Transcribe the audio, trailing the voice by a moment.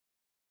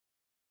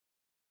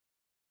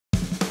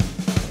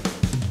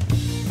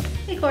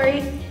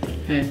Corey.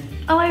 Hey.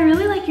 Oh, I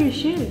really like your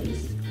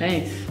shoes.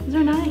 Thanks. Those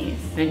are nice.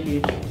 Thank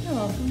you. You're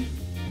welcome.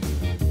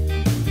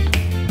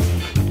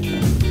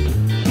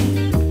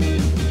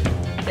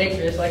 Thanks,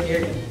 Chris. Like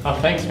your. Oh,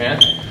 thanks,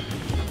 man.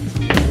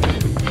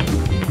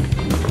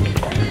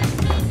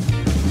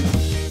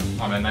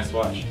 Oh, man, nice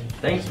watch.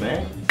 Thanks,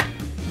 man.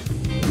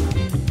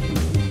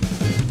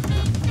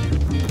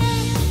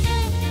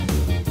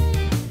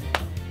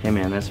 Hey,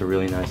 man, that's a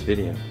really nice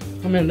video.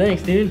 Oh man,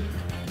 thanks, dude.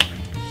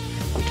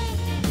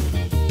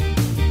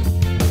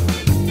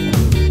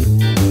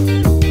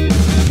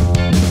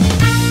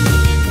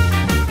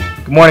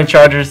 Good morning,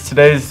 Chargers.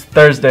 Today's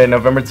Thursday,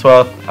 November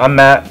 12th. I'm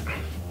Matt.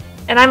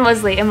 And I'm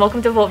Leslie, and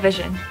welcome to Volt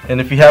Vision.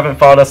 And if you haven't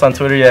followed us on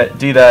Twitter yet,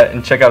 do that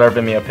and check out our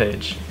Vimeo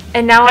page.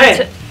 And now on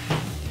to...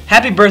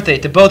 Happy birthday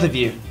to both of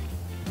you.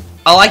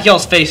 I like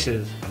y'all's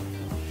faces.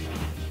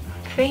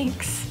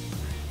 Thanks.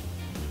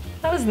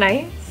 That was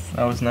nice.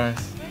 That was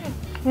nice.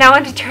 Now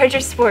on to Charger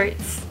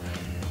Sports.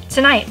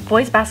 Tonight,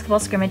 boys basketball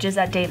scrimmages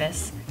at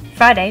Davis.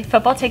 Friday,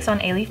 football takes on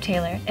A-Leaf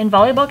Taylor, and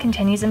volleyball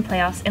continues in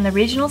playoffs in the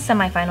regional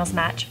semifinals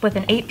match with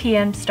an 8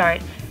 p.m.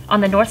 start on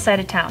the north side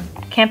of town,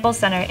 Campbell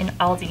Center in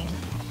Aldine.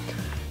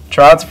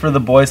 Tryouts for the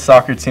boys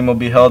soccer team will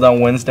be held on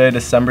Wednesday,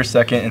 December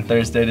 2nd and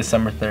Thursday,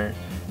 December 3rd.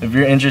 If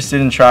you're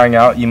interested in trying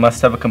out, you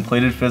must have a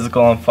completed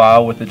physical on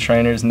file with the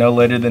trainers no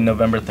later than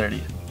November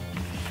 30th.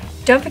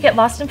 Don't forget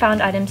lost and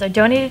found items are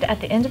donated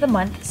at the end of the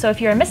month, so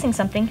if you are missing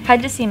something,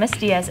 head to see Miss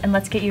Diaz and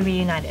let's get you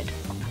reunited.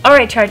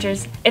 Alright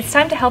Chargers, it's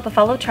time to help a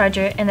fellow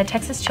Charger in the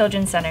Texas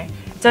Children's Center.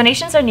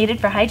 Donations are needed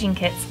for hygiene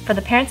kits for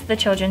the parents of the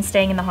children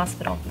staying in the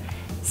hospital.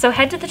 So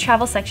head to the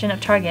travel section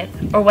of Target,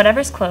 or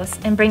whatever's close,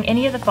 and bring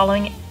any of the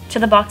following to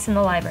the box in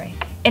the library.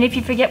 And if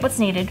you forget what's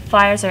needed,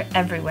 flyers are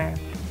everywhere.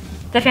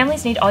 The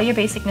families need all your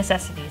basic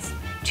necessities.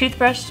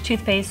 Toothbrush,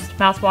 toothpaste,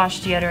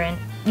 mouthwash, deodorant,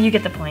 you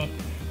get the point.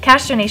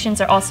 Cash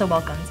donations are also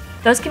welcomed.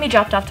 Those can be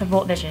dropped off to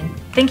Volt Vision.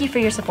 Thank you for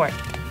your support.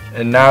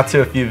 And now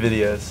to a few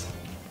videos.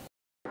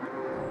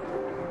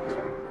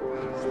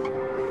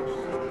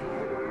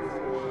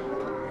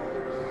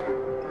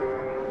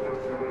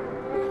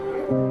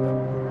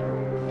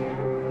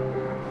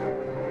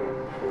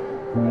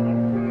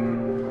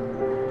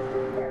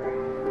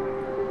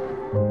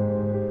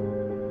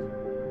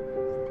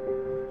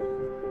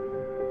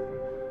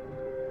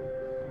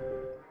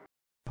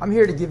 I'm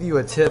here to give you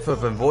a tip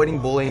of avoiding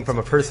bullying from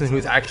a person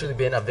who's actually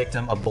been a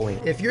victim of bullying.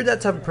 If you're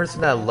that type of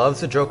person that loves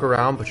to joke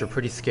around but you're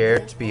pretty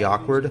scared to be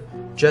awkward,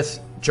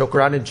 just joke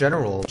around in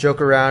general. Joke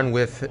around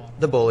with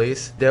the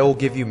bullies. They'll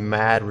give you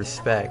mad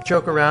respect.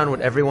 Joke around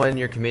with everyone in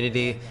your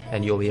community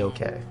and you'll be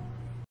okay.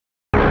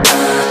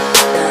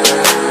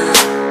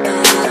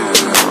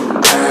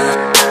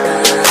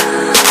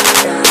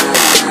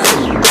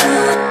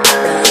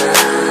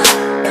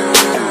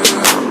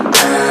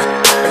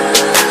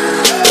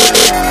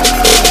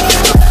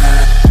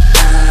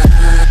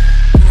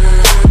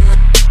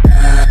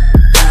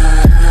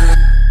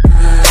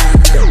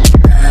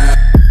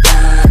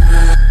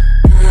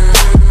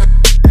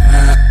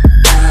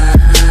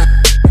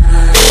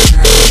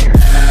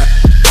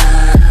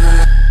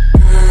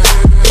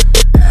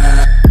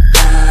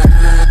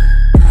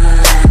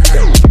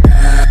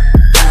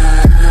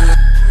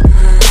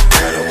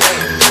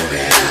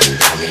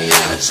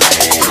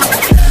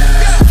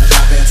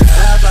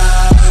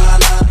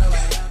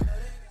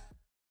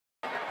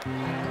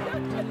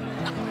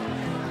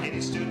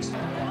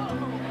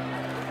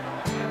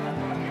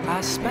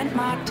 I spent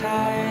my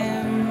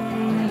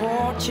time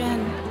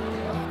watching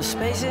the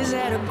spaces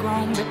that have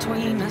grown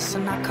between us,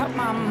 and I cut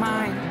my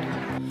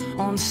mind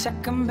on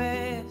second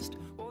best.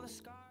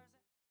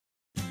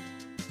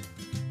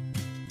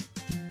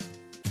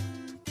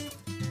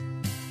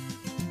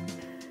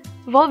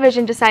 Volt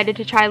Vision decided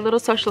to try a little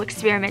social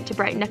experiment to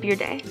brighten up your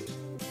day.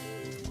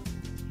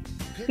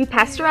 We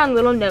passed around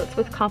little notes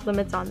with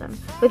compliments on them,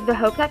 with the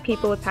hope that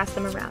people would pass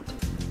them around.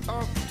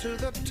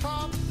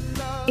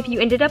 If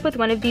you ended up with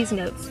one of these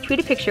notes, tweet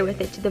a picture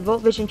with it to the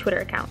Volt Vision Twitter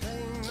account.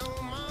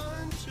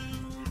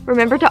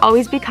 Remember to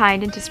always be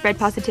kind and to spread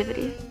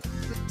positivity.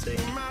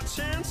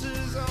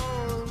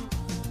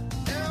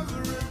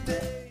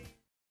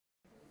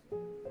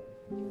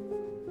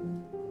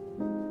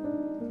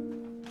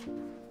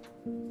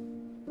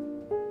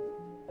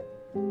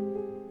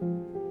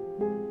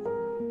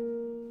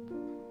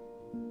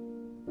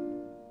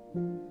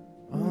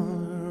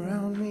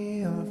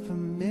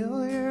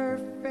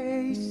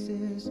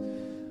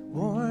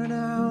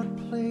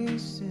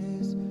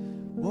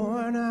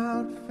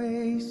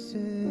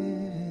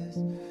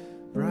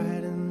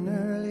 Bright and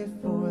early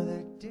for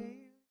the day.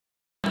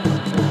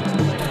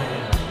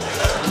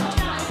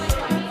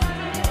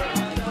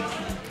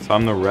 So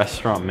I'm the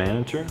restaurant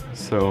manager.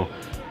 So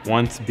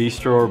once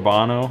Bistro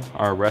Urbano,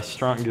 our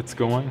restaurant, gets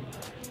going,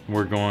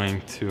 we're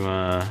going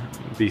to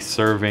be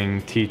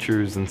serving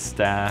teachers and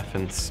staff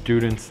and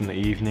students in the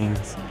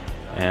evenings,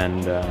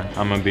 and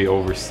I'm going to be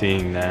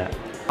overseeing that.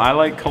 I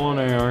like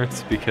culinary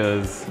arts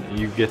because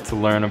you get to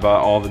learn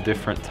about all the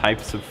different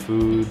types of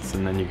foods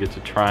and then you get to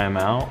try them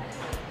out.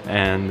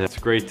 And it's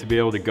great to be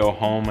able to go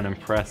home and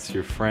impress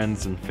your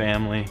friends and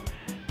family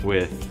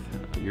with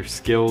your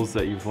skills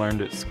that you've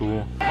learned at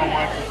school.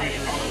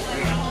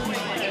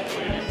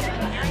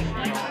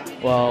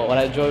 Well, what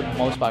I enjoy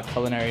most about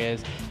culinary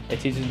is it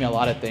teaches me a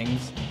lot of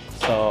things.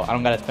 So I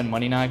don't gotta spend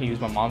money now, I can use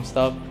my mom's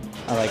stuff.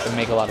 I like to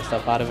make a lot of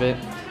stuff out of it.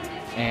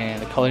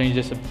 And the culinary is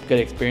just a good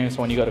experience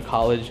when you go to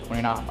college, when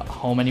you're not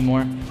home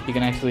anymore. You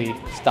can actually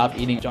stop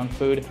eating junk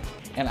food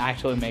and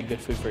actually make good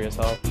food for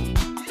yourself.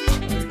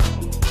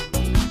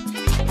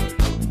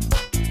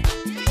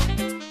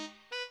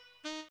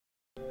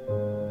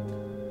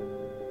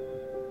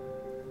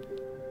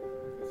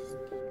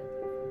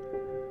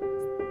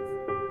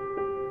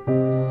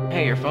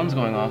 Hey, your phone's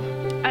going off.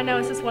 I know,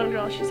 it's this one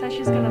girl. She said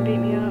she's gonna beat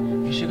me up.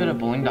 You should go to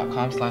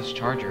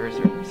bullying.com/chargers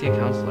or see a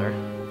counselor.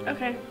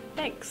 Okay,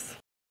 thanks.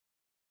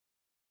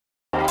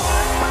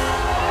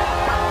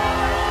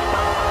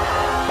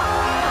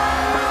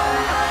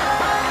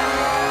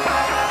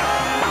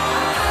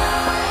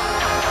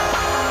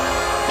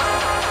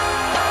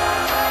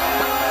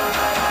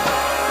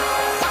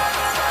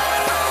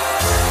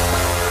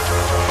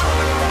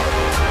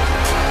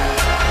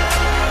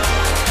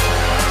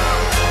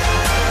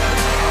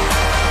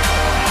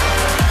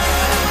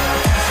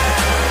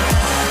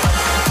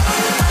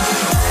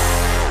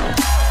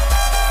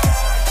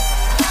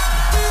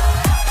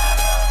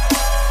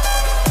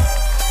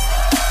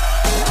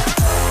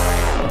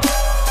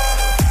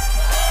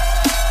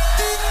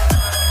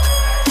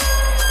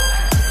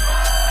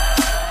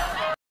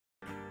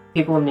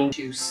 People need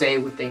to say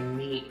what they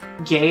mean.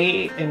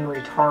 Gay and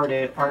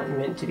retarded aren't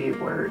meant to be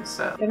words,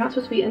 so. They're not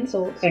supposed to be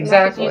insults. Exactly. You're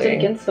not supposed to use it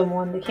against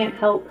someone. They can't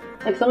help.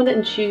 Like, someone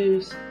didn't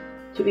choose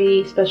to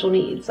be special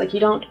needs. Like, you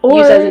don't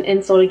use it as an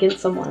insult against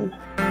someone.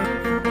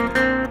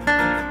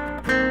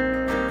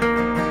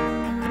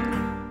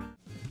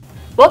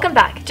 Welcome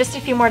back, just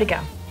a few more to go.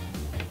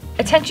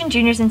 Attention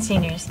juniors and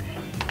seniors.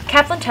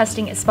 Kaplan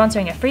Testing is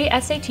sponsoring a free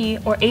SAT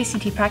or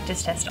ACT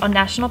practice test on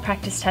National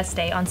Practice Test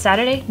Day on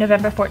Saturday,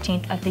 November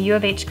 14th at the U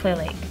of H Clear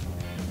Lake.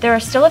 There are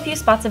still a few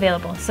spots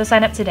available, so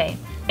sign up today.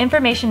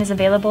 Information is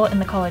available in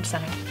the College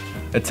Center.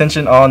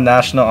 Attention all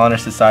National Honor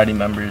Society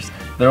members.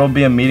 There will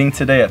be a meeting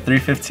today at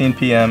 3:15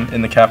 p.m.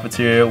 in the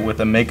cafeteria with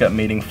a makeup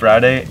meeting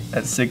Friday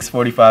at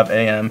 6:45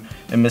 a.m.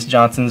 in Ms.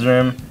 Johnson's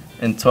room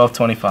in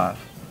 1225.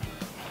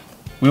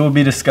 We will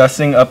be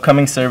discussing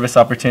upcoming service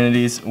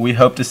opportunities. We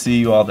hope to see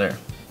you all there.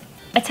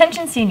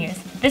 Attention seniors,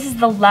 this is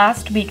the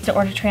last week to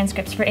order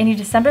transcripts for any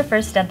December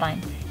 1st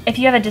deadline. If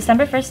you have a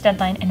December 1st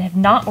deadline and have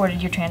not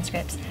ordered your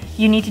transcripts,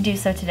 you need to do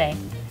so today.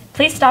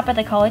 Please stop at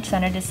the College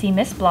Center to see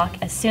Miss Block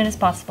as soon as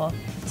possible,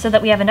 so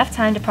that we have enough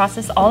time to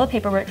process all the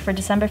paperwork for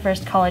December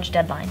 1st college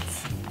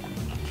deadlines.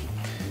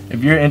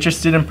 If you're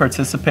interested in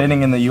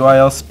participating in the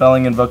UIL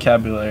spelling and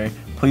vocabulary,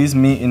 please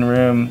meet in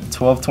room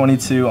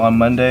 1222 on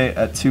Monday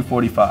at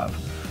 2:45.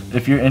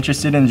 If you're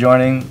interested in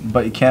joining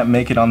but you can't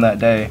make it on that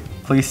day,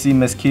 please see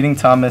Miss Keating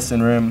Thomas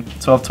in room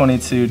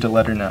 1222 to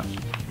let her know.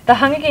 The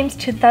Hunger Games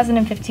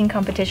 2015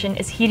 competition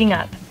is heating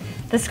up.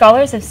 The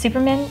scholars of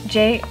Superman,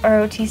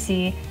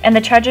 JROTC, and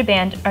the Charger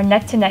Band are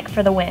neck to neck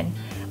for the win.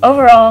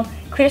 Overall,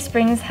 Clear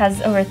Springs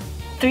has over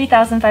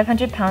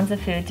 3,500 pounds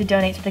of food to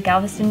donate to the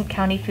Galveston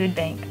County Food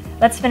Bank.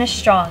 Let's finish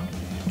strong.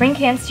 Bring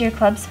cans to your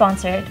club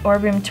sponsor or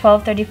room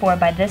 1234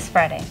 by this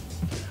Friday.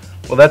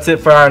 Well, that's it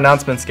for our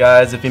announcements,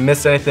 guys. If you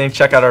missed anything,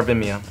 check out our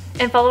Vimeo.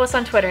 And follow us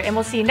on Twitter, and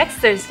we'll see you next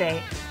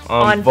Thursday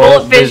on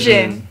Volt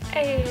Vision.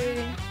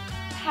 Hey.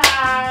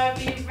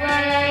 Happy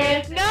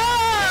birthday! No!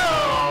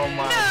 Oh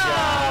my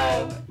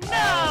God. No!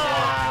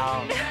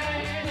 Oh, wow.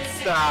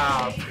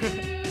 Stop.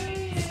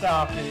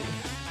 Stop it.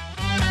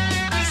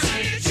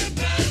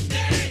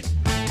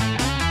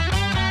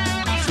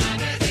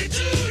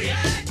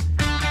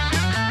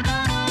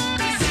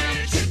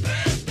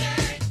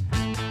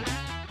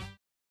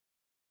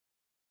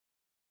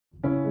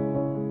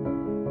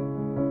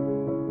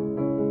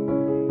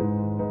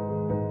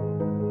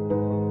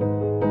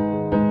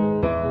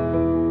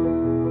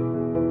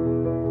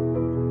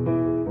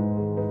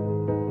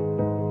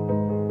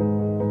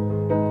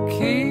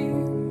 Keep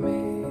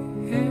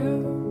me here,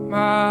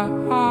 my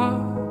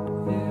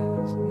heart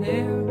is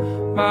near,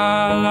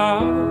 my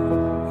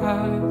love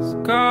has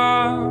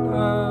gone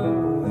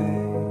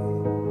away.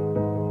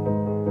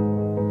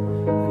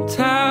 And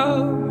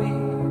tell me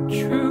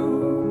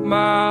true,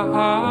 my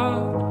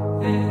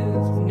heart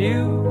is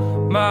new,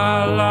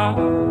 my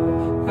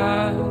love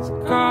has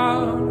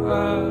gone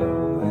away.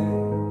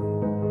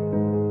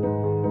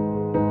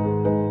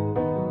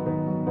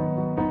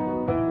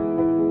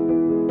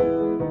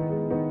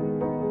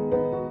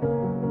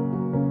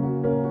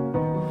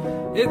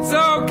 It's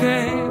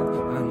okay,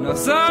 I know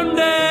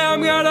someday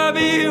I'm gonna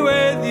be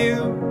with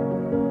you.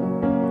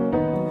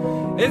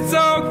 It's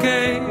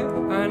okay,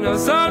 I know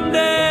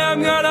someday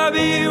I'm gonna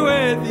be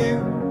with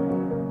you.